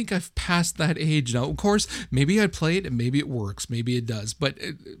 I think I've passed that age now. Of course, maybe I'd play it and maybe it works. Maybe it does. But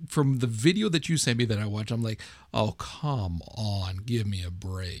from the video that you sent me that I watched, I'm like, oh, come on. Give me a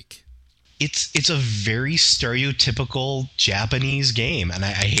break. it's a very stereotypical Japanese game, and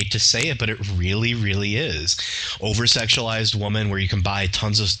I hate to say it, but it really, really is. Over-sexualized woman where you can buy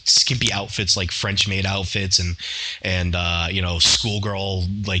tons of skimpy outfits like French-made outfits and schoolgirl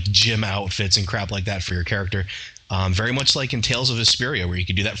like gym outfits and crap like that for your character. Very much like in Tales of Vesperia, where you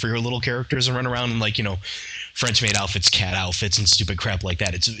could do that for your little characters and run around in French-made outfits, cat outfits, and stupid crap like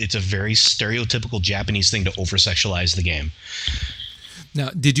that. It's a very stereotypical Japanese thing to over-sexualize the game. Now,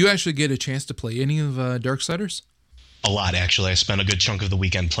 did you actually get a chance to play any of Darksiders? A lot, actually. I spent a good chunk of the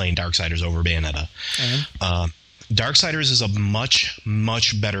weekend playing Darksiders over Bayonetta. And? Darksiders is a much,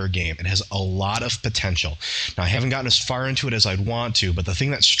 much better game. It has a lot of potential. Now, I haven't gotten as far into it as I'd want to, but the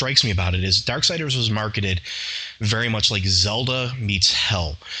thing that strikes me about it is Darksiders was marketed very much like Zelda meets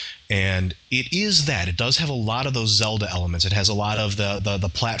Hell. And it is that. It does have a lot of those Zelda elements. It has a lot of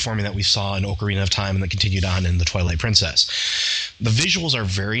the platforming that we saw in Ocarina of Time and that continued on in The Twilight Princess. The visuals are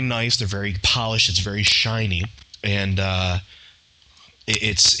very nice. They're very polished. It's very shiny. And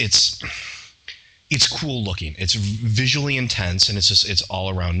it's cool looking. It's visually intense, and it's all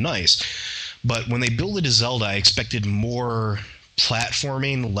around nice. But when they built it as Zelda, I expected more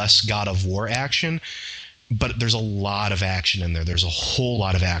platforming, less God of War action. But there's a lot of action in there. There's a whole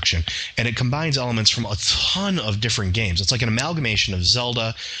lot of action. And it combines elements from a ton of different games. It's like an amalgamation of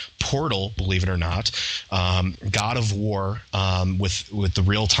Zelda, Portal, believe it or not, God of War, with the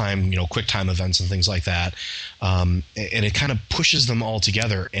real-time, quick-time events and things like that. And it kind of pushes them all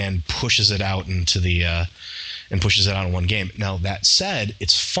together and pushes it out into and pushes it out in one game. Now, that said,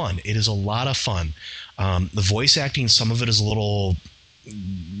 it's fun. It is a lot of fun. The voice acting, some of it is a little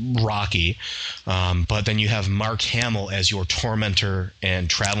rocky, but then you have Mark Hamill as your tormentor and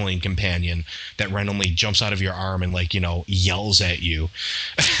traveling companion that randomly jumps out of your arm and yells at you.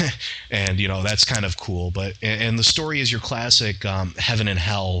 And that's kind of cool. But and the story is your classic heaven and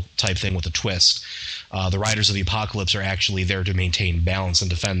hell type thing with a twist. The Riders of the Apocalypse are actually there to maintain balance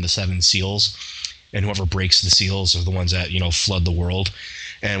and defend the 7 seals, and whoever breaks the seals are the ones that flood the world.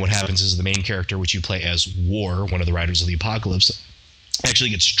 And what happens is the main character, which you play as War, one of the Riders of the Apocalypse,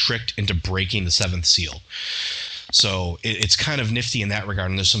 actually gets tricked into breaking the 7th seal. So it's kind of nifty in that regard,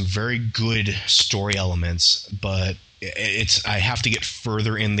 and there's some very good story elements, but I have to get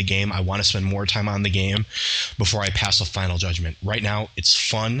further in the game. I want to spend more time on the game before I pass a final judgment. Right now, it's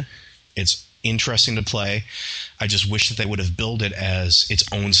fun. It's interesting to play. I just wish that they would have built it as its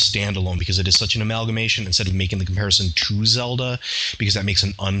own standalone, because it is such an amalgamation, instead of making the comparison to Zelda, because that makes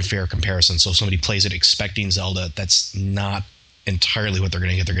an unfair comparison. So if somebody plays it expecting Zelda, that's not entirely what they're going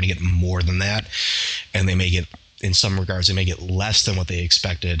to get. They're going to get more than that, and they may get, in some regards, they may get less than what they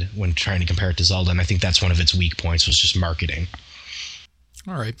expected when trying to compare it to Zelda, and I think that's one of its weak points, was just marketing.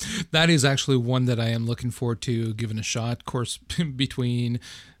 All right. That is actually one that I am looking forward to giving a shot. Of course, between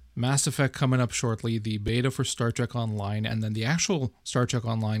Mass Effect coming up shortly, the beta for Star Trek Online, and then the actual Star Trek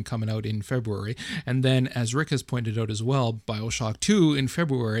Online coming out in February, and then, as Rick has pointed out as well, BioShock 2 in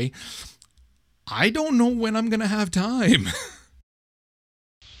February, I don't know when I'm going to have time.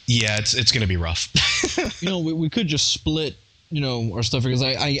 Yeah, it's going to be rough. We could just split, our stuff, because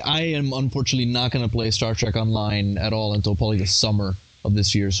I am unfortunately not going to play Star Trek Online at all until probably the summer of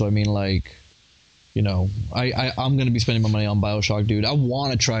this year. So I mean, I'm going to be spending my money on BioShock, dude. I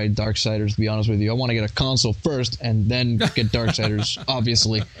want to try Darksiders, to be honest with you. I want to get a console first and then get Darksiders,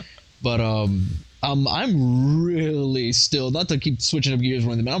 obviously. But I'm really still, not to keep switching up gears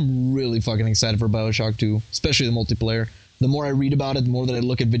or anything, but I'm really fucking excited for BioShock 2, especially the multiplayer. The more I read about it, the more that I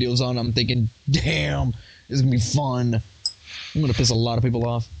look at videos on it, I'm thinking, damn, this is going to be fun. I'm going to piss a lot of people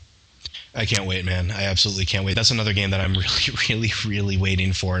off. I can't wait, man. I absolutely can't wait. That's another game that I'm really, really, really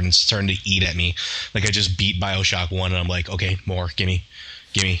waiting for, and it's starting to eat at me. Like, I just beat BioShock 1, and I'm like, okay, more, gimme.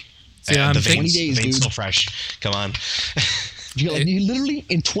 See, the 20 days, veins dude. still fresh. Come on. You literally,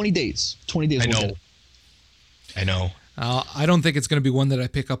 in 20 days. 20 days. I know. I don't think it's going to be one that I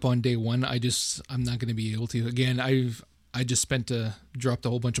pick up on day one. I'm not going to be able to. Again, I just dropped a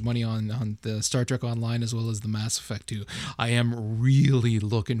whole bunch of money on the Star Trek Online as well as the Mass Effect 2. I am really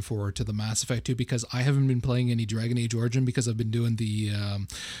looking forward to the Mass Effect 2 because I haven't been playing any Dragon Age Origin because I've been doing the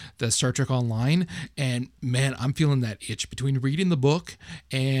Star Trek Online, and man, I'm feeling that itch between reading the book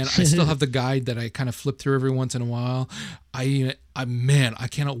and I still have the guide that I kind of flip through every once in a while. I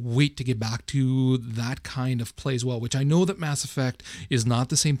cannot wait to get back to that kind of play as well, which I know that Mass Effect is not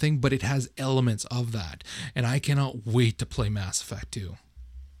the same thing, but it has elements of that. And I cannot wait to play Mass Effect 2.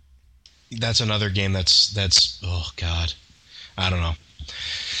 That's another game that's oh God. I don't know.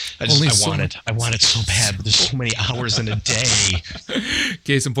 I want it so bad, but there's so many hours in a day.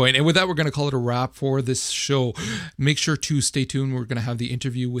 Case in point. And with that, we're going to call it a wrap for this show. Make sure to stay tuned. We're going to have the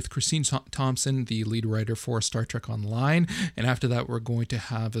interview with Christine Thompson, the lead writer for Star Trek Online. And after that, we're going to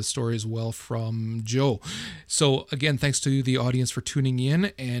have a story as well from Joe. So again, thanks to the audience for tuning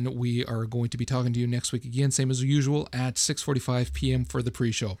in. And we are going to be talking to you next week again, same as usual, at 6:45 p.m. for the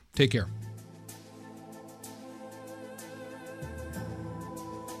pre-show. Take care.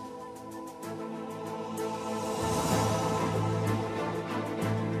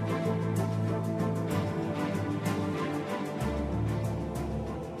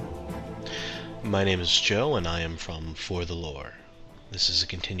 My name is Joe, and I am from For the Lore. This is a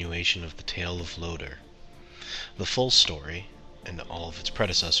continuation of the tale of Loder. The full story, and all of its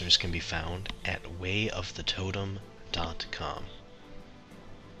predecessors, can be found at wayofthethotem.com.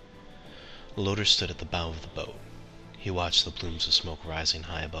 Loder stood at the bow of the boat. He watched the plumes of smoke rising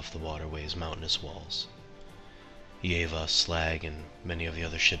high above the waterway's mountainous walls. Yeva, Slag, and many of the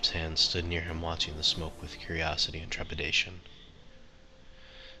other ship's hands stood near him watching the smoke with curiosity and trepidation.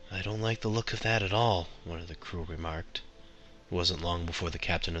 "I don't like the look of that at all," one of the crew remarked. It wasn't long before the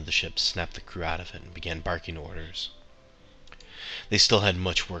captain of the ship snapped the crew out of it and began barking orders. They still had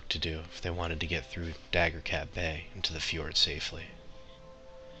much work to do if they wanted to get through Daggercat Bay and to the fjord safely.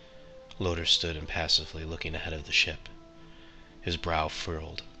 Loder stood impassively looking ahead of the ship, his brow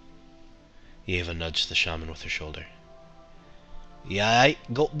furrowed. Yeva nudged the shaman with her shoulder. "Yai,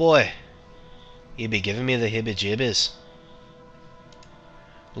 goat boy. You be giving me the hibby-jibbies."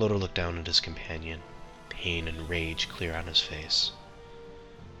 Loder looked down at his companion, pain and rage clear on his face.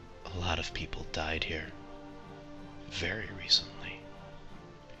 "A lot of people died here. Very recently.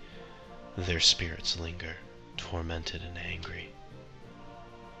 Their spirits linger, tormented and angry.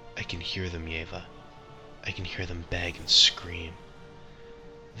 I can hear them, Yeva. I can hear them beg and scream.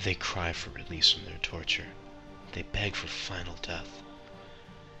 They cry for release from their torture. They beg for final death.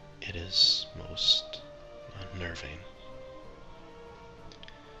 It is most unnerving."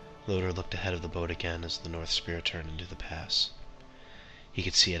 Loder looked ahead of the boat again as the North Spear turned into the pass. He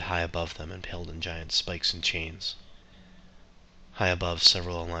could see it high above them, impaled in giant spikes and chains. High above,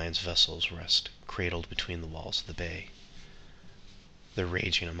 several Alliance vessels rest, cradled between the walls of the bay. There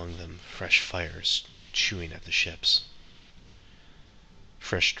raging among them fresh fires, chewing at the ships.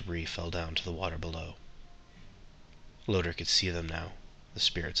 Fresh debris fell down to the water below. Loder could see them now, the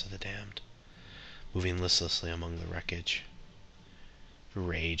spirits of the damned, moving listlessly among the wreckage.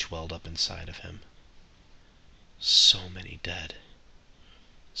 Rage welled up inside of him. So many dead.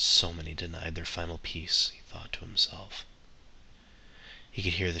 So many denied their final peace, he thought to himself. He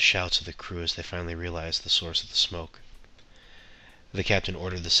could hear the shouts of the crew as they finally realized the source of the smoke. The captain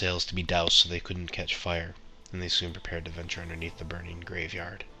ordered the sails to be doused so they couldn't catch fire, and they soon prepared to venture underneath the burning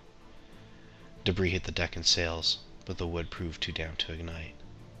graveyard. Debris hit the deck and sails, but the wood proved too damp to ignite.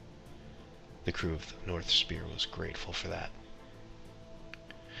 The crew of the North Spear was grateful for that.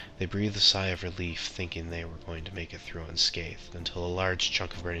 They breathed a sigh of relief, thinking they were going to make it through unscathed, until a large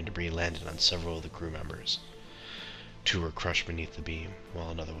chunk of burning debris landed on several of the crew members. Two were crushed beneath the beam, while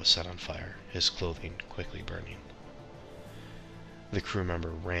another was set on fire, his clothing quickly burning. The crew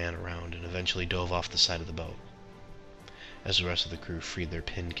member ran around and eventually dove off the side of the boat. As the rest of the crew freed their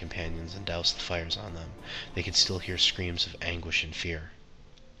pinned companions and doused the fires on them, they could still hear screams of anguish and fear.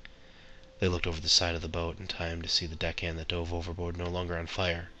 They looked over the side of the boat in time to see the deckhand that dove overboard no longer on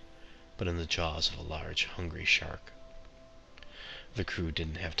fire, but in the jaws of a large, hungry shark. The crew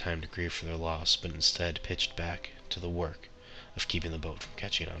didn't have time to grieve for their loss, but instead pitched back to the work of keeping the boat from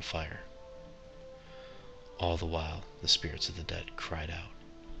catching on fire. All the while, the spirits of the dead cried out.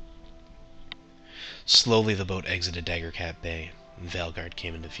 Slowly the boat exited Daggercat Bay, and Valgard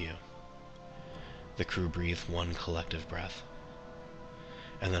came into view. The crew breathed one collective breath,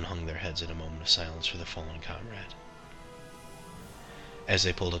 and then hung their heads in a moment of silence for their fallen comrade. As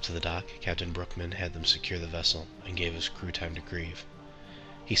they pulled up to the dock, Captain Brookman had them secure the vessel and gave his crew time to grieve.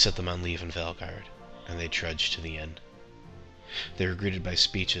 He set them on leave in Valgard, and they trudged to the inn. They were greeted by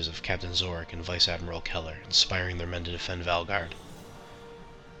speeches of Captain Zorik and Vice Admiral Keller, inspiring their men to defend Valgard.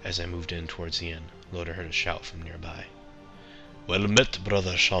 As they moved in towards the inn, Loder heard a shout from nearby. "Well met,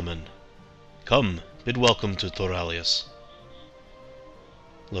 brother shaman. Come, bid welcome to Thoralius."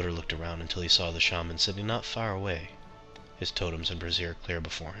 Loder looked around until he saw the shaman sitting not far away, his totems and brazier clear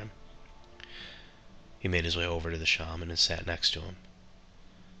before him. He made his way over to the shaman and sat next to him.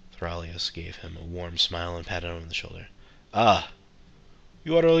 Thoralius gave him a warm smile and patted him on the shoulder. "Ah,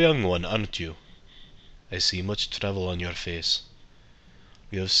 you are a young one, aren't you? I see much travel on your face.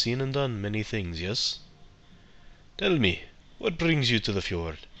 You have seen and done many things, yes? Tell me, what brings you to the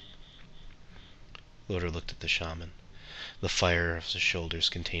fjord?" Loder looked at the shaman. the fire of his shoulders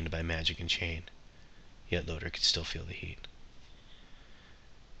contained by magic and chain, yet Loder could still feel the heat.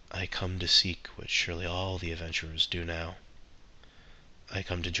 I come to seek what surely all the adventurers do now. I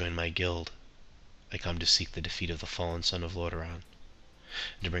come to join my guild. I come to seek the defeat of the fallen son of Lordaeron,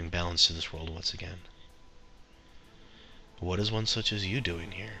 and to bring balance to this world once again. What is one such as you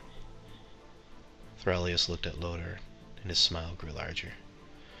doing here? Thralius looked at Loder, and his smile grew larger.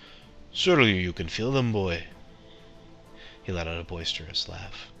 Surely you can feel them, boy. He let out a boisterous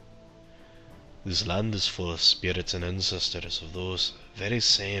laugh. This land is full of spirits and ancestors of those very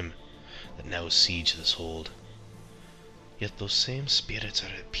same that now siege this hold. Yet those same spirits are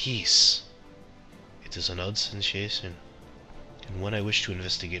at peace. It is an odd sensation, and one I wish to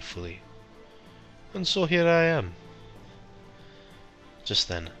investigate fully. And so here I am. Just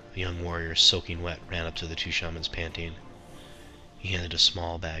then, a young warrior, soaking wet, ran up to the two shamans, panting. He handed a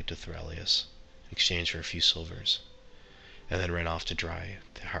small bag to Thralius, in exchange for a few silvers, and then ran off to dry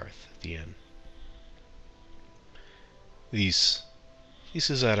the hearth at the inn. This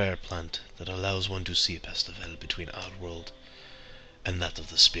is a rare plant that allows one to see past the veil between our world and that of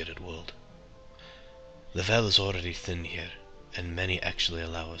the spirit world. The veil is already thin here, and many actually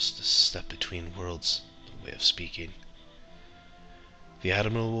allow us to step between worlds, the way of speaking. The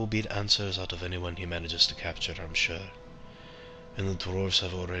Admiral will beat answers out of anyone he manages to capture, I'm sure, and the dwarves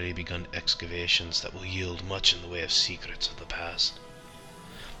have already begun excavations that will yield much in the way of secrets of the past.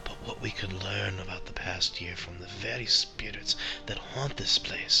 But what we could learn about the past year from the very spirits that haunt this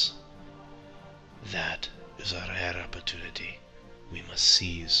place, that is a rare opportunity we must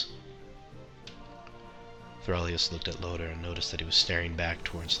seize. Thralius looked at Loder and noticed that he was staring back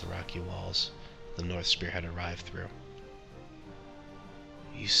towards the rocky walls the North Spear had arrived through.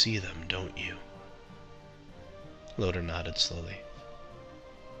 You see them, don't you? Loder nodded slowly.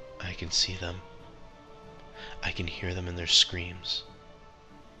 I can see them. I can hear them in their screams.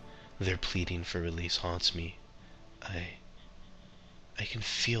 Their pleading for release haunts me. I can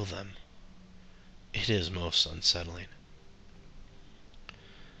feel them. It is most unsettling.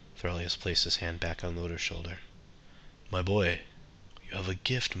 Thralius placed his hand back on Loder's shoulder. My boy, you have a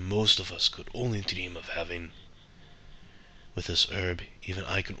gift most of us could only dream of having. With this herb, even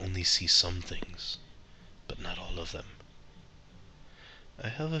I can only see some things, but not all of them. I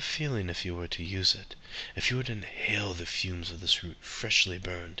have a feeling if you were to use it, if you were to inhale the fumes of this root freshly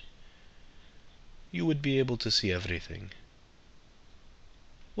burned, you would be able to see everything.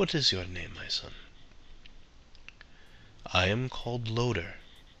 What is your name, my son? I am called Loder,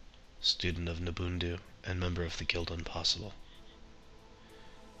 student of Nabundu and member of the Guild Impossible.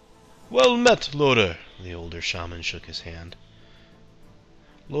 Well met, Loder! The older shaman shook his hand.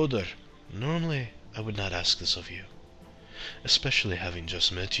 Loder, normally I would not ask this of you, especially having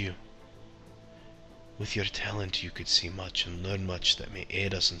just met you. With your talent you could see much and learn much that may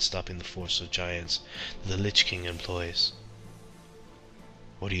aid us in stopping the force of giants that the Lich King employs.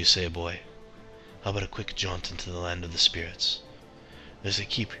 What do you say, boy? How about a quick jaunt into the land of the spirits? There's a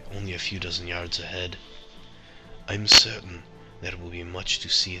keep only a few dozen yards ahead. I'm certain there will be much to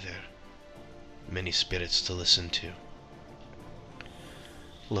see there, many spirits to listen to.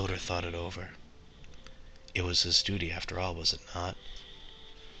 Loder thought it over. It was his duty after all, was it not?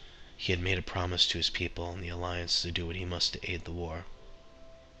 He had made a promise to his people and the Alliance to do what he must to aid the war.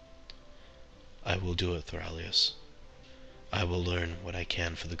 I will do it, Thralius. I will learn what I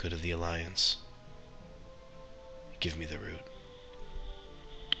can for the good of the Alliance. Give me the root.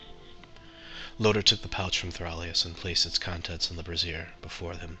 Loder took the pouch from Thralius and placed its contents in the brazier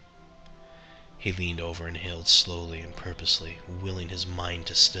before him. He leaned over and inhaled slowly and purposely, willing his mind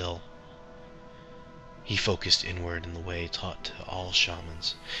to still. He focused inward in the way taught to all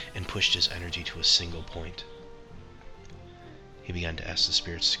shamans, and pushed his energy to a single point. He began to ask the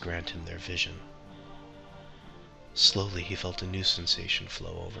spirits to grant him their vision. Slowly he felt a new sensation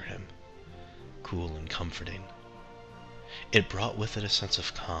flow over him, cool and comforting. It brought with it a sense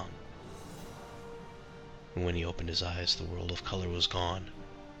of calm. And when he opened his eyes, the world of color was gone.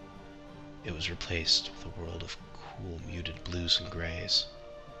 It was replaced with a world of cool, muted blues and grays.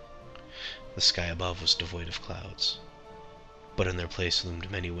 The sky above was devoid of clouds, but in their place loomed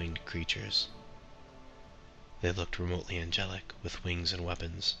many winged creatures. They looked remotely angelic, with wings and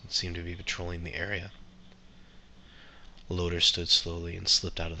weapons, and seemed to be patrolling the area. Loder stood slowly and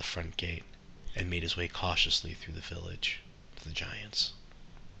slipped out of the front gate, and made his way cautiously through the village to the giants.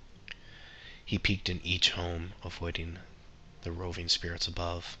 He peeked in each home, avoiding the roving spirits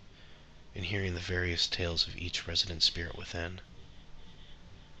above, and hearing the various tales of each resident spirit within.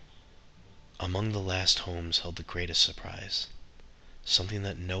 Among the last homes held the greatest surprise, something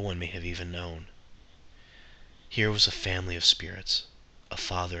that no one may have even known. Here was a family of spirits, a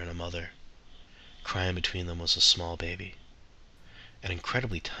father and a mother. Crying between them was a small baby. An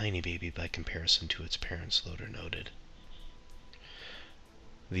incredibly tiny baby by comparison to its parents, Loder noted.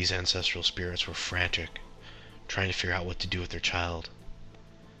 These ancestral spirits were frantic, trying to figure out what to do with their child.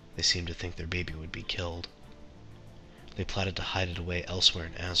 They seemed to think their baby would be killed. They plotted to hide it away elsewhere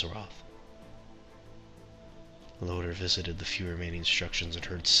in Azeroth. Loder visited the few remaining instructions and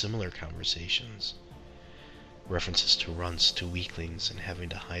heard similar conversations. References to runts, to weaklings, and having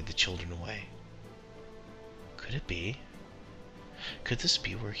to hide the children away. Could it be? Could this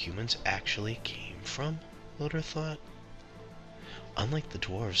be where humans actually came from? Loder thought. Unlike the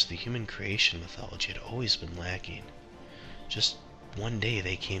dwarves, the human creation mythology had always been lacking. Just one day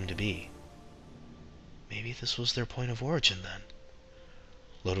they came to be. Maybe this was their point of origin then.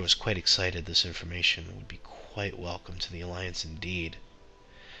 Loder was quite excited this information would be quite welcome to the Alliance indeed.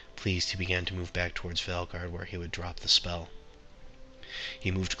 Pleased, he began to move back towards Valgard, where he would drop the spell. He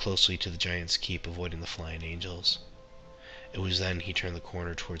moved closely to the Giant's Keep, avoiding the flying angels. It was then he turned the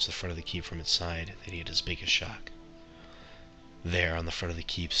corner towards the front of the keep from its side that he had his biggest shock. There, on the front of the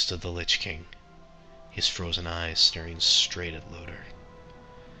keep, stood the Lich King, his frozen eyes staring straight at Loder.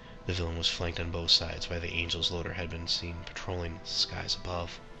 The villain was flanked on both sides by the angels Loder had been seen patrolling the skies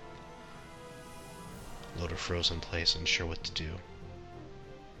above. Loder froze in place, unsure what to do.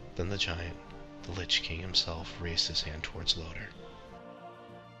 Then the giant, the Lich King himself, raised his hand towards Loder.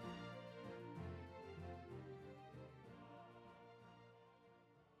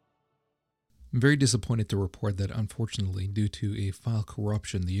 I'm very disappointed to report that, unfortunately, due to a file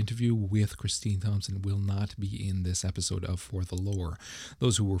corruption, the interview with Christine Thompson will not be in this episode of For the Lore.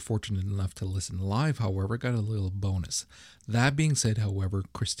 Those who were fortunate enough to listen live, however, got a little bonus. That being said, however,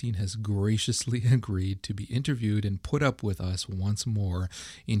 Christine has graciously agreed to be interviewed and put up with us once more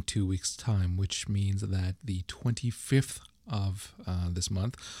in 2 weeks' time, which means that the 25th of this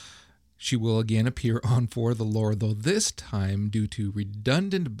month, she will again appear on For the Lore, though this time, due to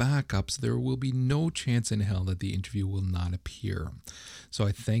redundant backups, there will be no chance in hell that the interview will not appear. So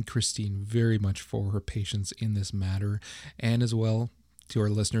I thank Christine very much for her patience in this matter, and as well, to our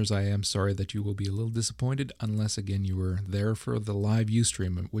listeners, I am sorry that you will be a little disappointed, unless again you were there for the live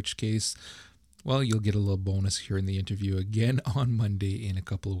Ustream, in which case, well, you'll get a little bonus here in the interview again on Monday in a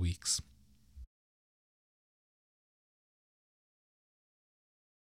couple of weeks.